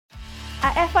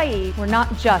At FIE, we're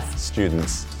not just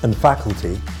students and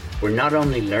faculty. We're not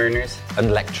only learners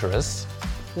and lecturers.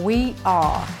 We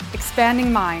are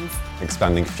expanding minds,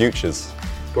 expanding futures.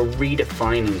 We're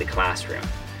redefining the classroom.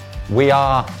 We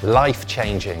are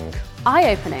life-changing.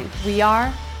 Eye-opening. We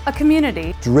are a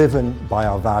community driven by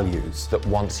our values that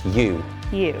wants you.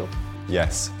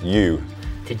 Yes, you.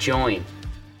 To join.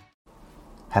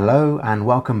 Hello and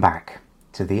welcome back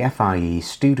to the FIE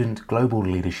Student Global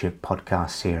Leadership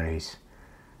podcast series.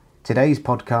 Today's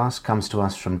podcast comes to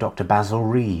us from Dr. Basil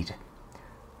Reid.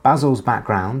 Basil's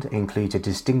background includes a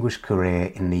distinguished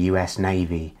career in the US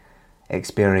Navy,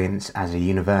 experience as a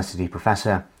university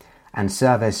professor, and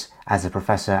service as a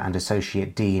professor and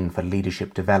associate dean for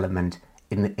leadership development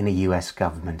in a US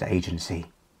government agency.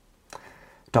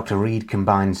 Dr. Reid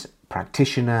combines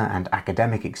practitioner and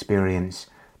academic experience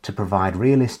to provide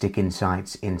realistic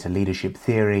insights into leadership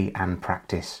theory and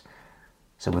practice.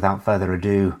 So without further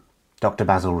ado, Dr.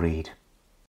 Basil Reid.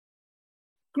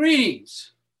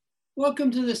 Greetings.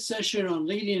 Welcome to this session on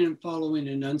leading and following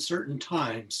in uncertain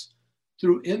times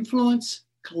through influence,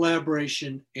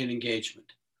 collaboration, and engagement.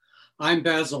 I'm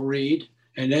Basil Reid,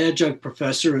 an adjunct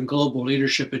professor in global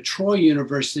leadership at Troy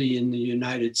University in the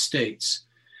United States.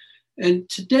 And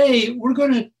today we're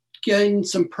going to gain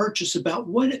some purchase about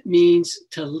what it means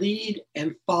to lead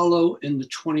and follow in the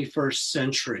 21st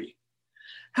century.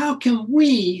 How can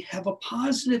we have a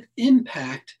positive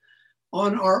impact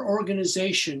on our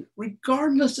organization,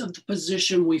 regardless of the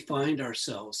position we find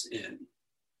ourselves in?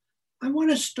 I want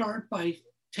to start by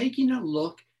taking a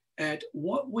look at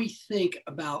what we think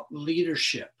about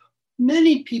leadership.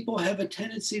 Many people have a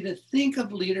tendency to think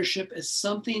of leadership as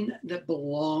something that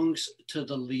belongs to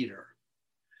the leader.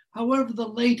 However, the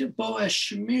late Boaz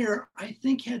Shamir, I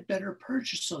think, had better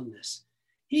purchase on this.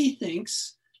 He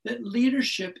thinks that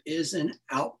leadership is an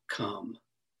outcome.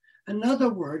 In other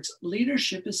words,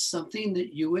 leadership is something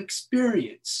that you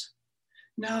experience.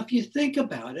 Now, if you think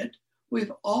about it,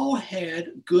 we've all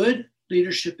had good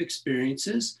leadership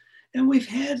experiences, and we've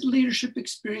had leadership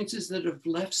experiences that have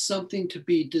left something to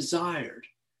be desired.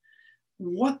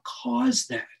 What caused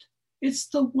that? It's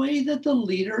the way that the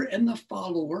leader and the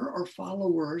follower or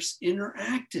followers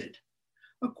interacted.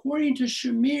 According to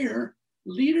Shamir,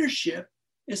 leadership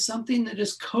is something that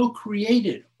is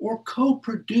co-created or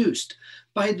co-produced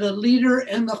by the leader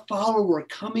and the follower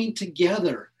coming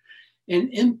together and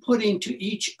inputting to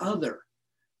each other.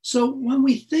 So when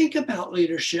we think about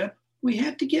leadership, we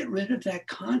have to get rid of that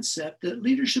concept that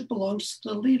leadership belongs to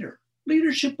the leader.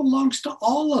 Leadership belongs to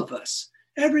all of us.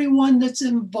 Everyone that's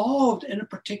involved in a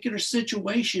particular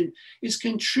situation is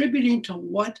contributing to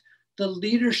what the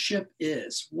leadership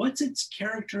is. What's its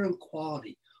character and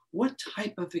quality? What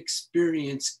type of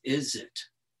experience is it?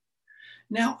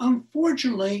 Now,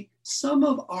 unfortunately, some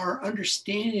of our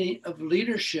understanding of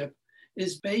leadership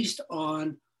is based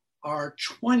on our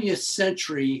 20th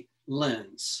century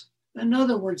lens. In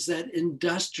other words, that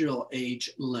industrial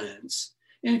age lens.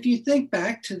 And if you think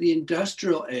back to the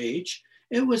industrial age,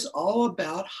 it was all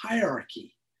about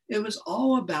hierarchy. It was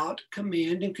all about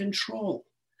command and control.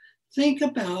 Think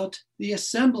about the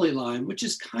assembly line, which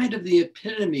is kind of the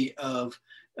epitome of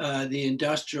the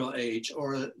industrial age,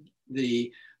 or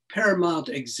the paramount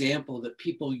example that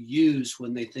people use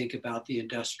when they think about the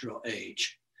industrial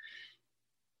age.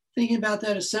 Thinking about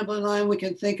that assembly line, we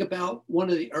can think about one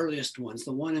of the earliest ones,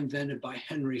 the one invented by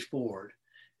Henry Ford.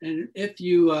 And if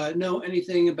you know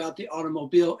anything about the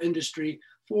automobile industry,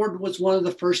 Ford was one of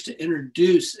the first to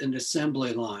introduce an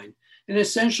assembly line. And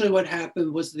essentially what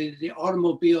happened was the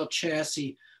automobile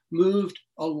chassis moved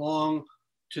along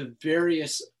to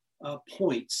various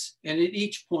points. And at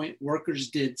each point, workers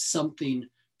did something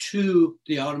to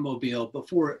the automobile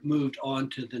before it moved on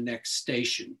to the next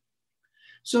station.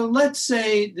 So let's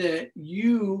say that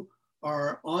you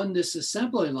are on this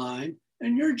assembly line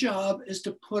and your job is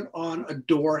to put on a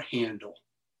door handle.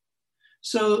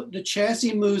 So the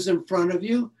chassis moves in front of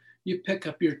you, you pick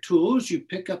up your tools, you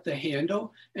pick up the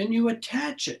handle, and you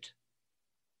attach it.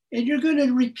 And you're going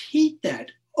to repeat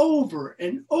that over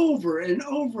and over and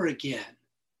over again.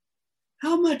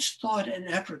 How much thought and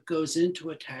effort goes into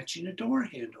attaching a door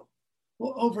handle?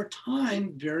 Well, over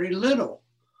time, very little.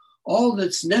 All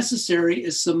that's necessary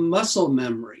is some muscle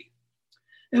memory.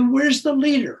 And where's the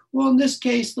leader? Well, in this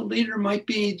case, the leader might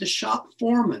be the shop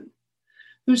foreman,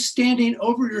 who's standing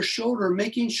over your shoulder,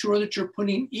 making sure that you're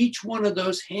putting each one of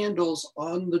those handles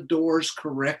on the doors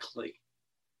correctly.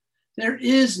 There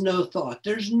is no thought.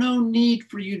 There's no need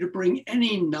for you to bring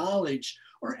any knowledge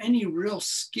or any real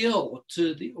skill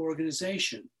to the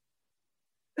organization.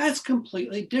 That's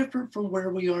completely different from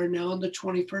where we are now in the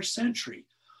 21st century.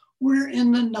 We're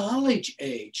in the knowledge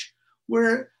age.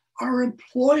 where our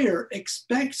employer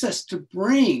expects us to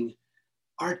bring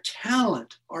our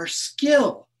talent, our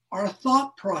skill, our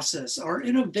thought process, our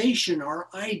innovation, our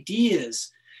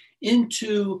ideas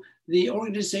into the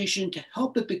organization to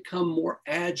help it become more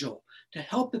agile, to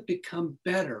help it become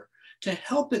better, to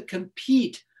help it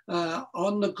compete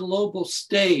on the global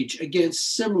stage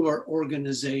against similar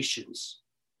organizations.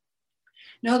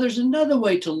 Now, there's another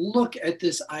way to look at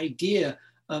this idea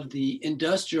of the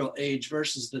industrial age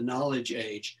versus the knowledge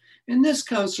age. And this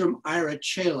comes from Ira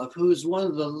Chaleff, who is one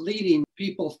of the leading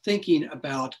people thinking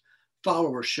about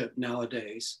followership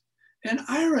nowadays. And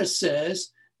Ira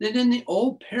says that in the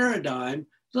old paradigm,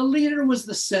 the leader was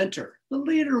the center. The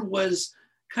leader was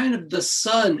kind of the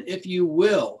sun, if you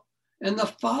will, and the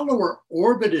follower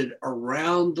orbited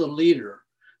around the leader.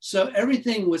 So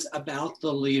everything was about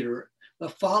the leader. The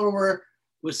follower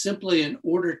was simply an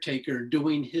order taker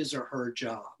doing his or her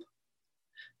job.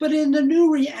 But in the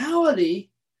new reality,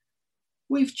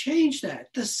 we've changed that.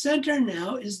 The center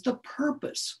now is the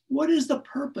purpose. What is the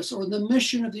purpose or the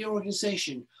mission of the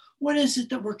organization? What is it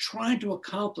that we're trying to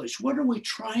accomplish? What are we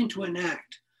trying to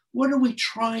enact? What are we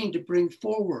trying to bring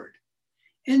forward?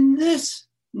 In this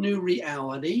new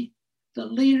reality, the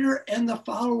leader and the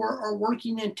follower are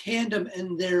working in tandem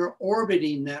and they're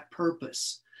orbiting that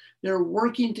purpose. They're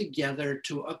working together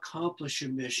to accomplish a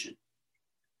mission.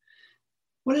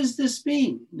 What does this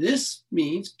mean? This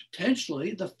means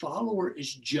potentially the follower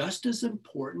is just as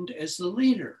important as the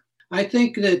leader. I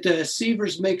think that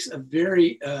Sievers makes a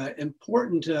very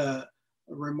important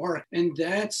remark, and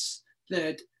that's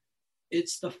that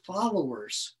it's the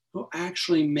followers who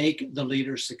actually make the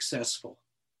leader successful.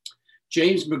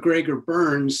 James McGregor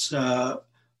Burns,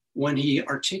 when he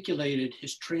articulated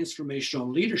his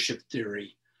transformational leadership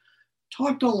theory,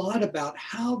 talked a lot about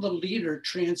how the leader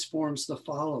transforms the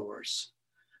followers.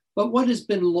 But what has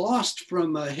been lost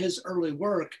from his early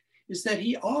work is that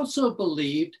he also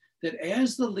believed that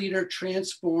as the leader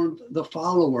transformed the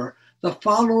follower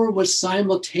was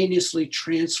simultaneously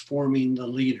transforming the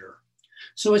leader.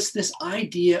 So it's this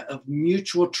idea of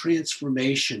mutual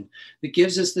transformation that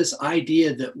gives us this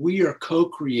idea that we are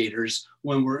co-creators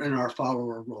when we're in our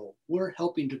follower role. We're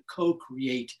helping to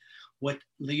co-create what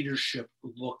leadership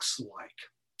looks like,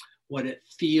 what it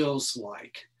feels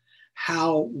like,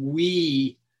 how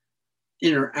we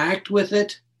interact with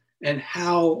it, and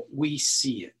how we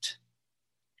see it.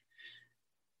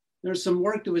 There's some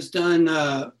work that was done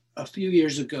a few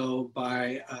years ago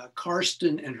by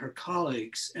Karsten and her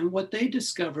colleagues, and what they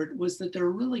discovered was that there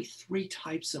are really three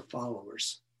types of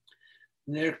followers.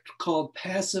 And they're called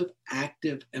passive,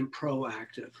 active, and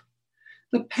proactive.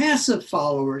 The passive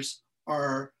followers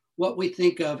are what we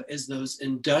think of as those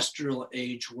industrial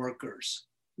age workers.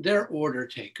 They're order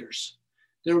takers.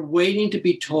 They're waiting to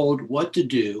be told what to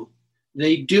do.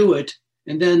 They do it,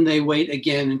 and then they wait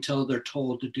again until they're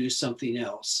told to do something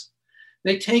else.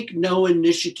 They take no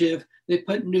initiative. They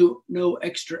put no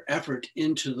extra effort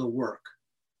into the work.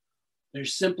 They're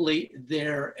simply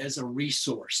there as a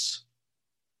resource.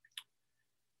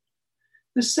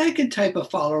 The second type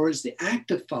of follower is the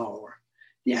active follower.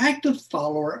 The active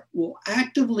follower will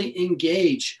actively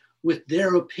engage with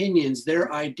their opinions,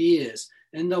 their ideas,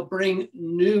 and they'll bring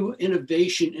new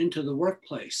innovation into the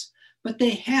workplace, but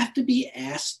they have to be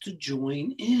asked to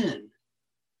join in.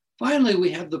 Finally,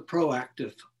 we have the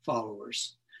proactive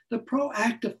followers. The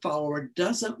proactive follower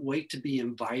doesn't wait to be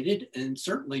invited and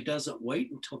certainly doesn't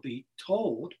wait until be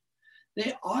told.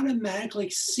 They automatically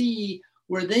see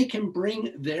where they can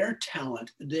bring their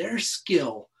talent, their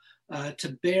skill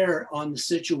to bear on the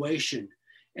situation.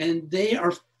 And they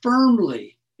are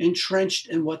firmly entrenched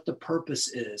in what the purpose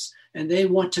is, and they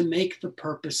want to make the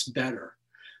purpose better.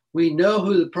 We know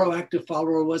who the proactive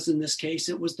follower was in this case.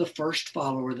 It was the first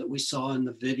follower that we saw in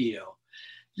the video.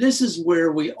 This is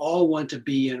where we all want to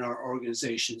be in our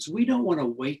organizations. We don't want to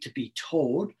wait to be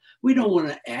told. We don't want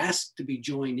to ask to be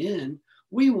joined in.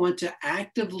 We want to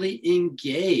actively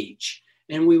engage,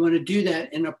 and we want to do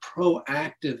that in a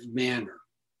proactive manner.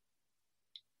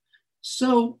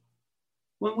 So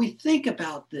when we think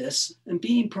about this and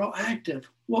being proactive,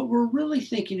 what we're really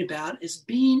thinking about is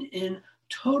being in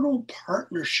total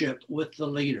partnership with the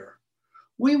leader.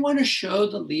 We want to show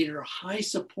the leader high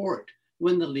support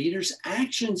when the leader's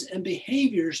actions and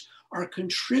behaviors are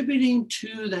contributing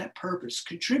to that purpose,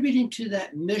 contributing to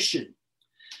that mission.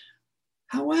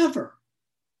 However,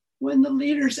 when the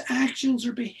leader's actions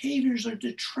or behaviors are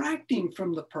detracting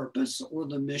from the purpose or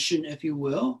the mission, if you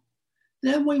will,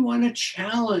 then we want to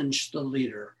challenge the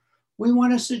leader. We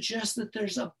want to suggest that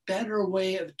there's a better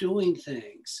way of doing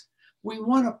things. We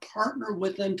want to partner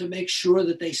with them to make sure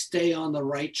that they stay on the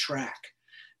right track,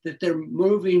 that they're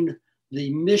moving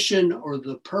the mission or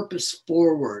the purpose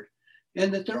forward,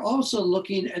 and that they're also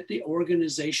looking at the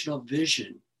organizational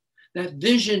vision. That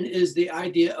vision is the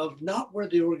idea of not where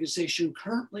the organization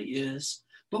currently is,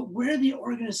 but where the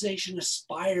organization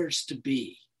aspires to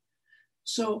be.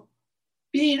 So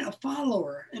being a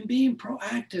follower and being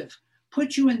proactive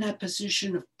puts you in that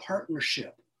position of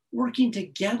partnership, working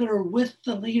together with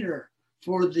the leader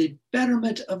for the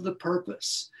betterment of the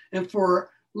purpose and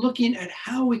for looking at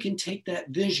how we can take that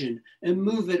vision and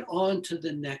move it on to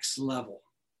the next level.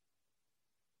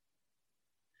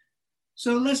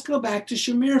 So let's go back to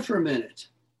Shamir for a minute.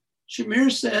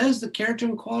 Shamir says the character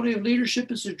and quality of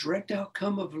leadership is a direct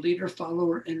outcome of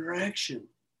leader-follower interaction.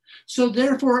 So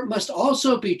therefore, it must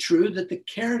also be true that the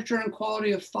character and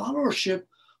quality of followership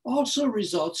also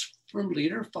results from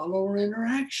leader-follower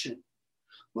interaction.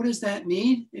 What does that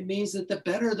mean? It means that the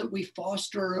better that we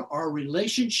foster our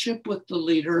relationship with the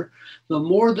leader, the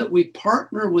more that we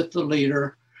partner with the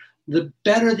leader, the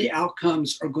better the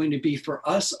outcomes are going to be for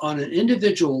us on an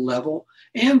individual level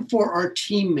and for our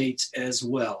teammates as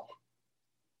well.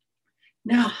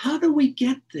 Now, how do we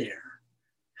get there?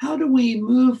 How do we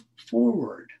move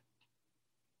forward?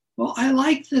 Well, I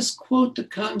like this quote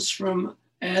that comes from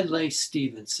Adlai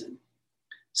Stevenson.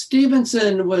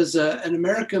 Stevenson was an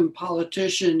American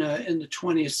politician in the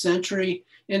 20th century,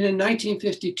 and in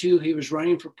 1952, he was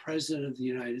running for president of the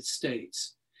United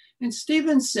States. And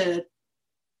Stevenson said,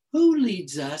 "Who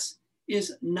leads us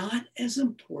is not as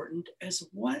important as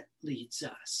what leads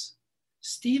us."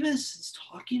 Stevenson is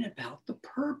talking about the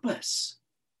purpose.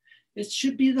 It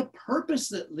should be the purpose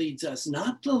that leads us,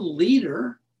 not the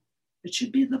leader. It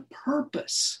should be the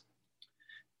purpose.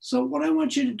 So what I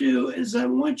want you to do is I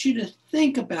want you to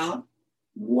think about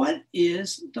what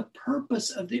is the purpose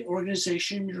of the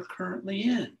organization you're currently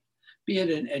in, be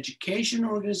it an education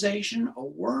organization, a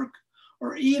work,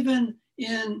 or even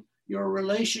in your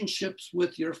relationships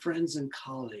with your friends and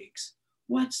colleagues.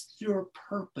 What's your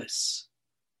purpose?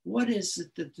 What is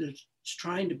it that is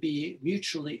trying to be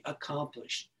mutually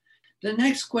accomplished? The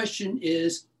next question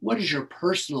is, what is your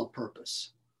personal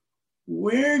purpose?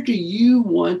 Where do you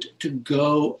want to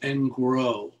go and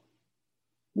grow?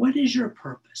 What is your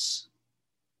purpose?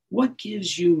 What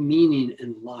gives you meaning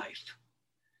in life?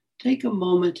 Take a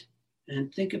moment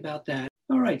and think about that.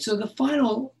 All right, so the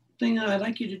final thing that I'd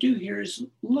like you to do here is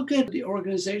look at the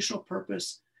organizational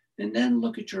purpose and then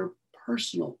look at your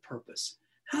personal purpose.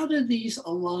 How do these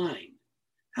align?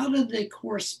 How do they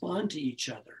correspond to each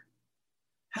other?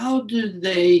 How do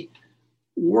they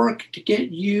work to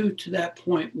get you to that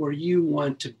point where you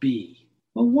want to be?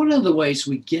 Well, one of the ways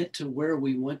we get to where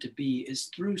we want to be is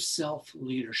through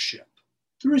self-leadership.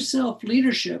 Through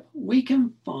self-leadership, we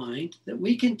can find that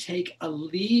we can take a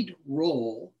lead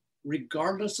role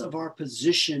regardless of our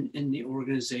position in the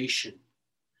organization.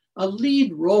 A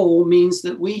lead role means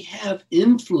that we have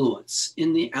influence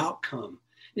in the outcome.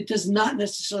 It does not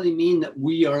necessarily mean that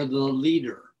we are the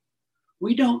leader.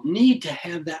 We don't need to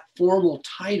have that formal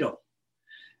title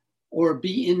or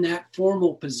be in that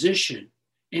formal position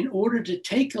in order to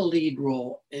take a lead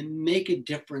role and make a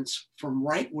difference from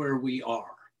right where we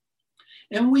are.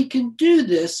 And we can do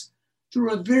this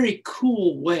through a very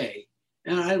cool way.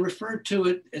 And I refer to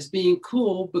it as being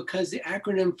cool because the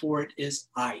acronym for it is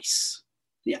ICE.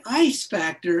 The ICE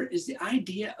factor is the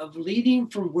idea of leading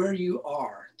from where you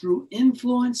are through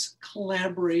influence,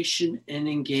 collaboration, and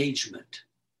engagement.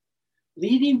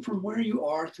 Leading from where you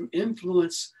are through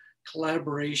influence,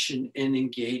 collaboration, and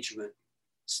engagement.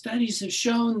 Studies have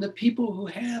shown that people who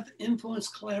have influence,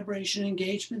 collaboration, and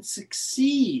engagement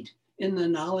succeed in the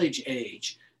knowledge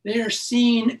age. They are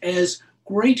seen as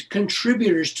great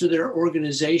contributors to their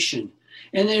organization,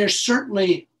 and they are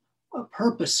certainly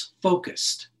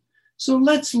purpose-focused. So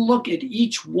let's look at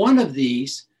each one of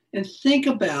these and think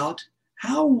about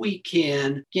how we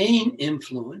can gain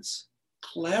influence,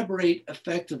 collaborate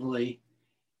effectively,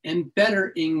 and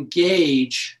better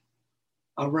engage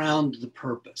around the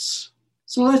purpose.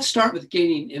 So let's start with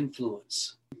gaining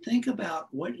influence. Think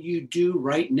about what you do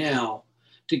right now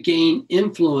to gain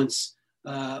influence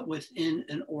within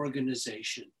an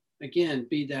organization. Again,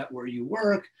 be that where you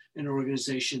work, an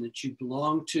organization that you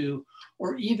belong to,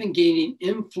 or even gaining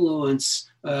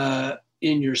influence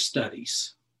in your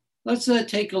studies. Let's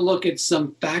take a look at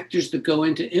some factors that go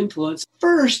into influence.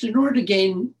 First, in order to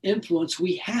gain influence,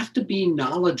 we have to be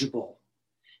knowledgeable.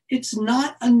 It's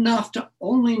not enough to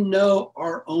only know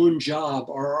our own job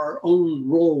or our own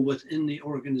role within the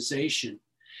organization.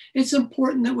 It's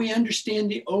important that we understand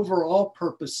the overall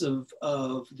purpose of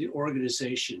the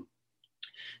organization,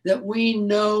 that we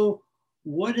know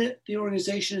what the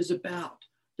organization is about,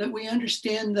 that we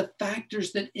understand the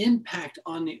factors that impact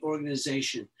on the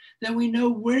organization, that we know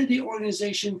where the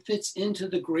organization fits into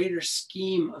the greater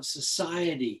scheme of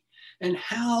society, and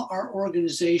how our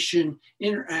organization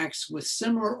interacts with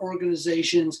similar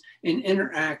organizations and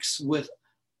interacts with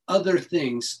other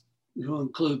things, to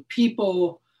include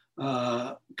people,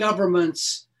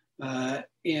 governments,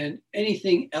 and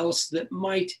anything else that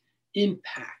might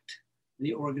impact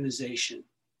the organization.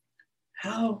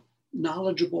 How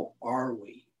knowledgeable are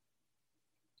we?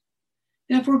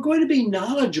 And if we're going to be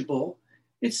knowledgeable,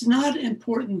 it's not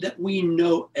important that we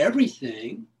know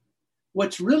everything.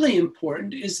 What's really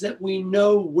important is that we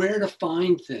know where to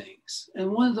find things.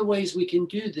 And one of the ways we can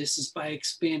do this is by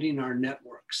expanding our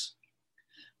networks.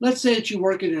 Let's say that you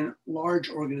work in a large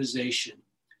organization,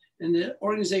 and the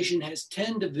organization has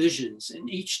 10 divisions, and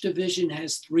each division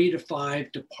has 3 to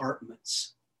 5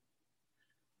 departments.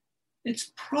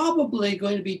 It's probably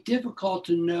going to be difficult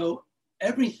to know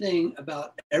everything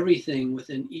about everything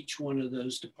within each one of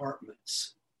those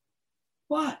departments.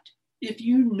 But if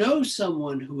you know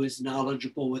someone who is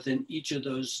knowledgeable within each of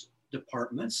those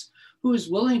departments, who is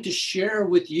willing to share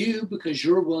with you because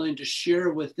you're willing to share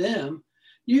with them,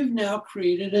 you've now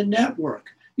created a network.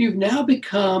 You've now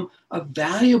become a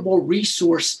valuable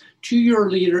resource to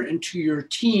your leader and to your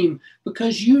team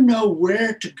because you know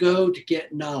where to go to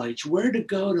get knowledge, where to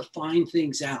go to find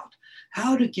things out,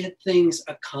 how to get things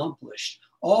accomplished,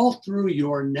 all through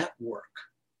your network.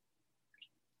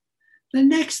 The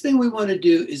next thing we want to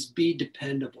do is be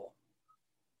dependable.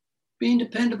 Being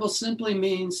dependable simply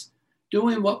means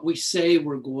doing what we say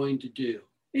we're going to do.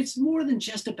 It's more than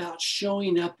just about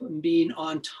showing up and being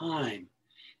on time.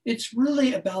 It's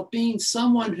really about being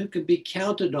someone who can be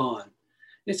counted on.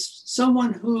 It's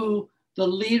someone who the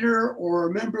leader or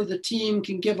a member of the team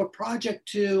can give a project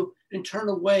to and turn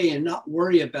away and not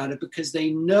worry about it because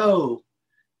they know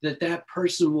that that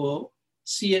person will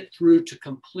see it through to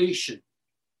completion.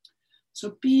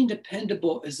 So being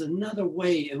dependable is another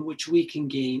way in which we can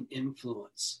gain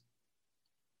influence.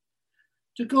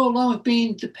 To go along with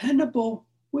being dependable,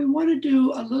 we want to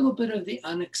do a little bit of the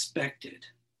unexpected.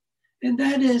 And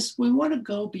that is, we want to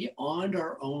go beyond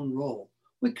our own role.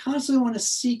 We constantly want to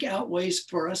seek out ways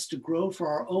for us to grow for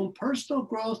our own personal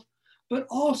growth, but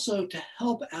also to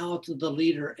help out the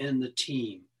leader and the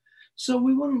team. So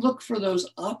we want to look for those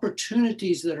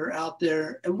opportunities that are out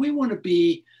there, and we want to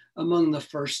be among the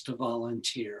first to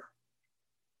volunteer.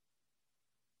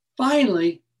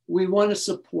 Finally, we want to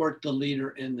support the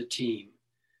leader and the team.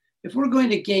 If we're going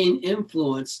to gain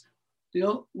influence,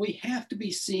 we have to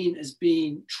be seen as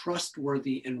being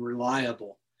trustworthy and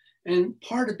reliable. And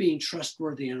part of being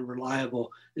trustworthy and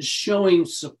reliable is showing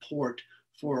support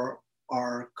for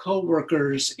our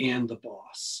coworkers and the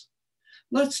boss.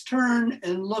 Let's turn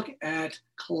and look at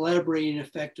collaborating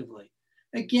effectively.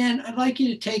 Again, I'd like you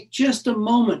to take just a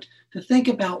moment to think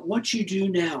about what you do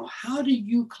now. How do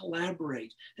you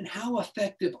collaborate and how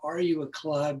effective are you at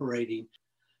collaborating?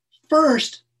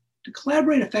 First, to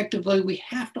collaborate effectively, we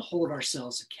have to hold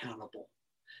ourselves accountable,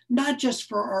 not just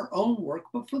for our own work,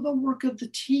 but for the work of the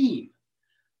team.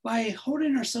 By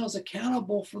holding ourselves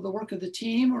accountable for the work of the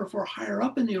team, or if we're higher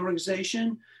up in the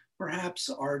organization, perhaps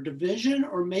our division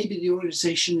or maybe the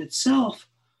organization itself,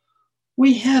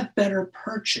 we have better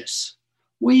purchase.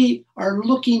 We are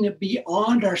looking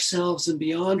beyond ourselves and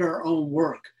beyond our own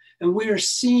work. And we are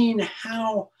seeing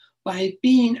how by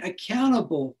being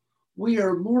accountable, we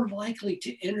are more likely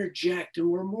to interject and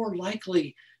we're more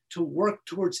likely to work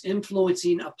towards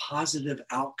influencing a positive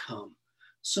outcome.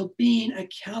 So being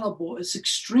accountable is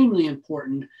extremely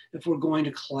important if we're going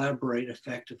to collaborate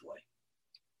effectively.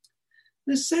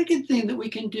 The second thing that we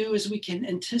can do is we can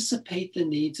anticipate the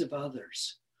needs of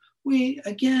others. We,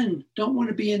 again, don't want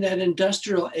to be in that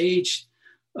industrial age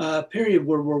period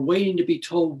where we're waiting to be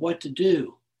told what to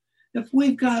do. If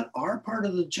we've got our part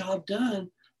of the job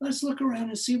done, let's look around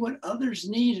and see what others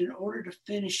need in order to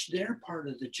finish their part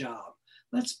of the job.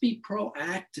 Let's be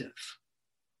proactive.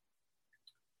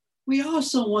 We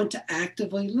also want to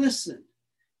actively listen.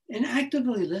 And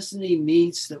actively listening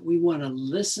means that we want to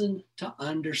listen to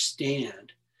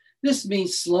understand. This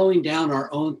means slowing down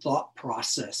our own thought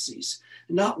processes,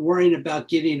 not worrying about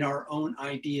getting our own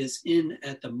ideas in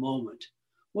at the moment.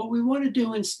 What we want to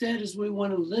do instead is we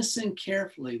want to listen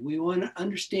carefully. We want to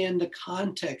understand the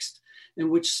context in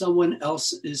which someone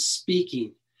else is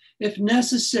speaking. If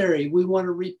necessary, we want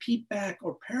to repeat back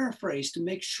or paraphrase to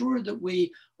make sure that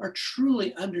we are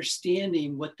truly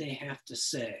understanding what they have to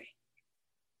say.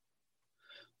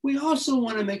 We also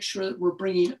want to make sure that we're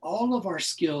bringing all of our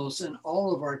skills and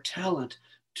all of our talent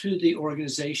to the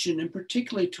organization and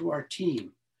particularly to our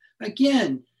team.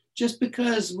 Again, Just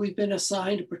because we've been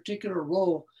assigned a particular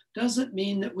role doesn't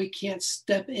mean that we can't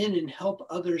step in and help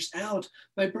others out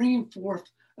by bringing forth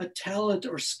a talent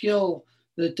or skill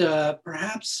that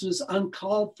perhaps is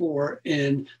uncalled for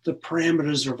in the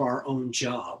parameters of our own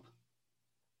job.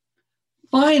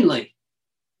 Finally,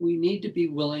 we need to be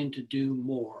willing to do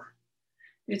more.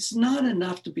 It's not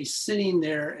enough to be sitting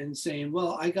there and saying,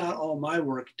 well, I got all my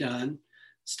work done.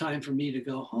 It's time for me to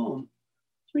go home.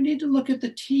 We need to look at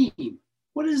the team.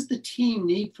 What does the team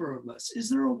need from us? Is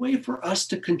there a way for us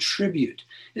to contribute?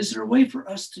 Is there a way for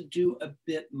us to do a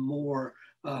bit more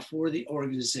for the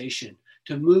organization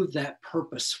to move that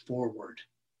purpose forward?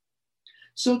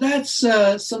 So that's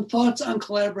some thoughts on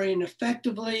collaborating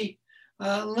effectively.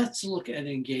 Let's look at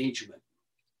engagement.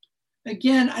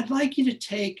 Again, I'd like you to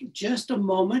take just a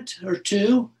moment or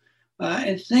two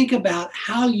and think about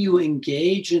how you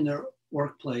engage in the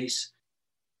workplace.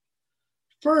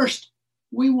 First,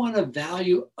 we want to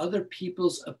value other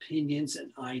people's opinions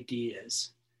and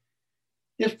ideas.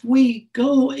 If we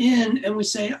go in and we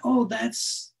say, oh,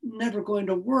 that's never going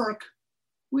to work,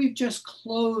 we've just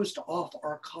closed off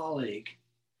our colleague.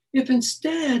 If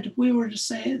instead we were to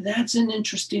say, that's an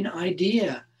interesting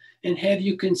idea, and have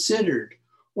you considered?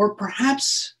 Or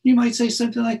perhaps you might say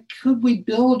something like, could we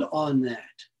build on that?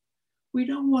 We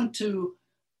don't want to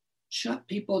shut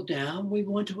people down. We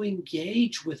want to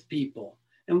engage with people.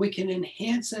 And we can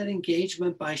enhance that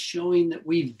engagement by showing that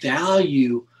we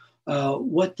value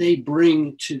what they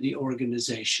bring to the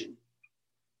organization.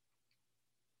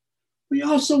 We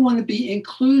also want to be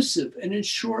inclusive and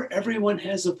ensure everyone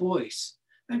has a voice.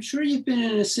 I'm sure you've been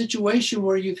in a situation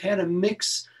where you've had a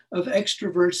mix of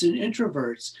extroverts and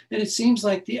introverts, and it seems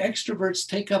like the extroverts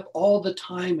take up all the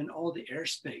time and all the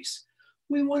airspace.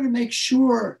 We want to make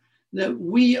sure that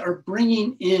we are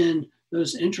bringing in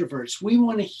those introverts. We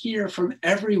want to hear from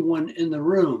everyone in the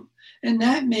room. And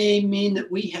that may mean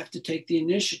that we have to take the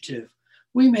initiative.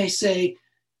 We may say,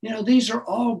 these are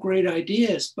all great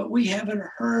ideas, but we haven't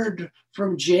heard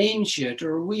from James yet,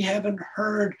 or we haven't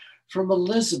heard from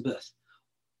Elizabeth.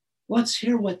 Let's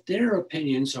hear what their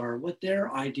opinions are, what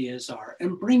their ideas are,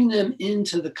 and bring them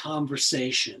into the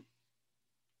conversation.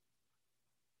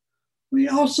 We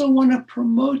also want to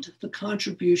promote the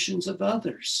contributions of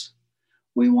others.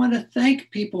 We want to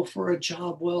thank people for a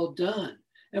job well done,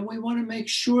 and we want to make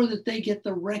sure that they get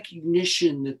the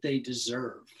recognition that they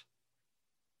deserve.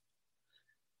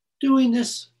 Doing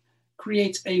this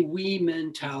creates a we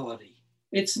mentality.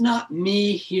 It's not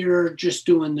me here just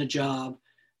doing the job.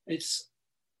 It's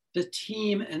the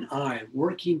team and I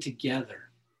working together.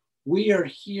 We are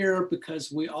here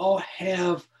because we all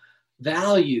have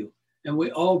value and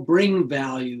we all bring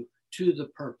value to the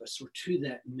purpose or to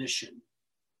that mission.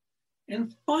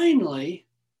 And finally,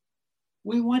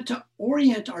 we want to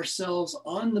orient ourselves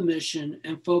on the mission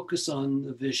and focus on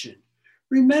the vision.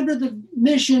 Remember, the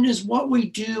mission is what we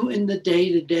do in the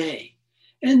day-to-day.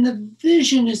 And the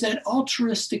vision is that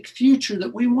altruistic future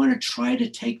that we want to try to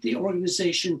take the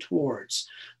organization towards.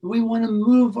 We want to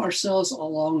move ourselves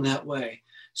along that way.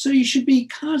 So you should be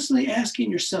constantly asking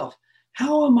yourself,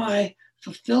 how am I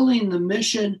fulfilling the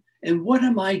mission and what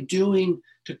am I doing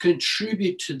to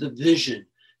contribute to the vision,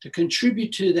 to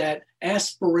contribute to that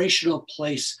aspirational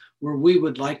place where we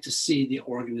would like to see the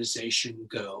organization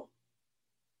go?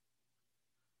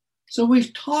 So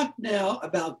we've talked now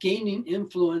about gaining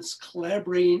influence,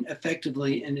 collaborating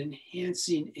effectively, and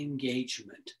enhancing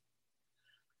engagement.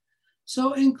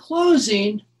 So in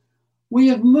closing, we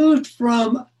have moved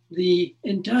from the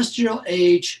industrial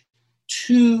age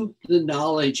to the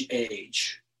knowledge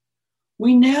age.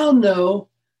 We now know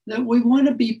that we want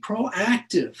to be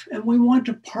proactive and we want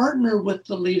to partner with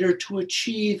the leader to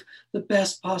achieve the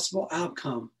best possible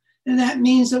outcome. And that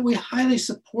means that we highly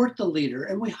support the leader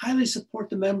and we highly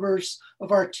support the members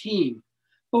of our team,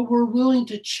 but we're willing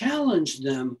to challenge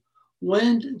them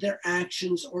when their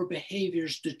actions or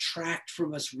behaviors detract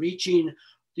from us reaching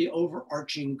the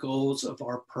overarching goals of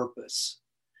our purpose.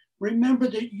 Remember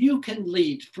that you can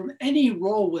lead from any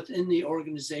role within the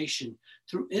organization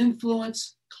through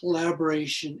influence,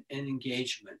 collaboration, and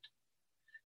engagement.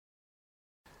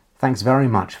 Thanks very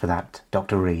much for that,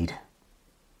 Dr. Reed.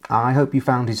 I hope you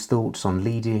found his thoughts on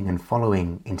leading and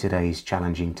following in today's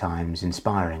challenging times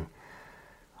inspiring.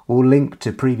 We'll link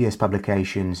to previous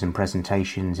publications and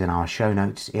presentations in our show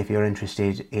notes if you're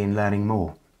interested in learning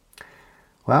more.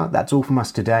 Well, that's all from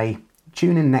us today.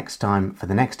 Tune in next time for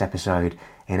the next episode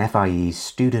in FIE's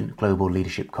Student Global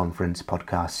Leadership Conference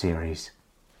podcast series.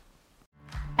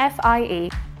 FIE,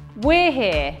 we're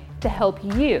here to help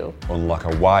you unlock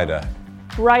a wider,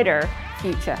 brighter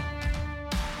future.